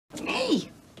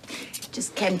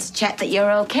Just came to check that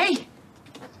you're okay.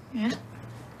 Yeah?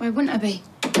 Why wouldn't I be?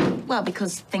 Well,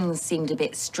 because things seemed a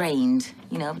bit strained,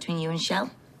 you know, between you and Shell.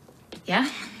 Yeah?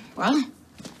 Well?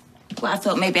 Well, I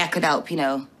thought maybe I could help, you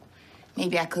know.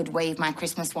 Maybe I could wave my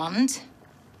Christmas wand.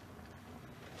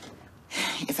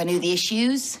 If I knew the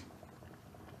issues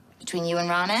between you and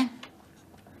Rana.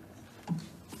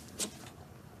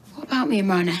 What about me and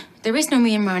Rana? There is no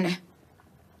me and Rana.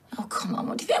 Oh, come on,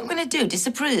 what do you think I'm going to do?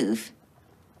 Disapprove?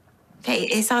 Hey,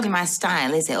 it's hardly my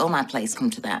style, is it? All my plays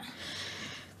come to that.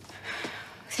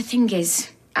 The thing is,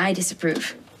 I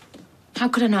disapprove. How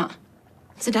could I not?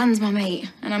 Sedan's my mate,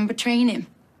 and I'm betraying him.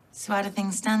 So how do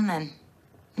things stand, then?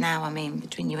 Now, I mean,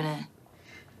 between you and her.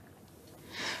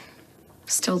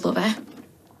 Still love her.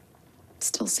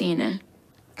 Still seeing her.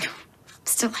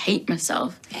 Still hate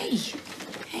myself. Hey.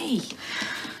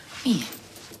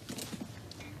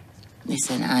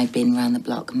 Listen, I've been round the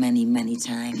block many, many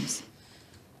times.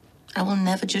 I will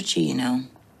never judge you, you know.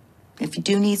 If you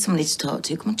do need somebody to talk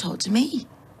to, come and talk to me.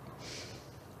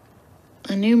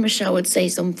 I knew Michelle would say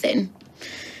something,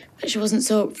 but she wasn't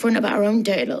so upfront about her own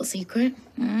dirty little secret.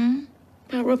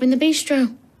 About robbing the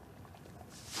bistro.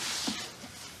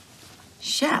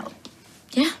 Shell?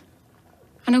 Yeah.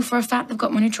 I know for a fact they've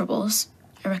got money troubles.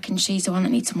 I reckon she's the one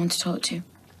that needs someone to talk to.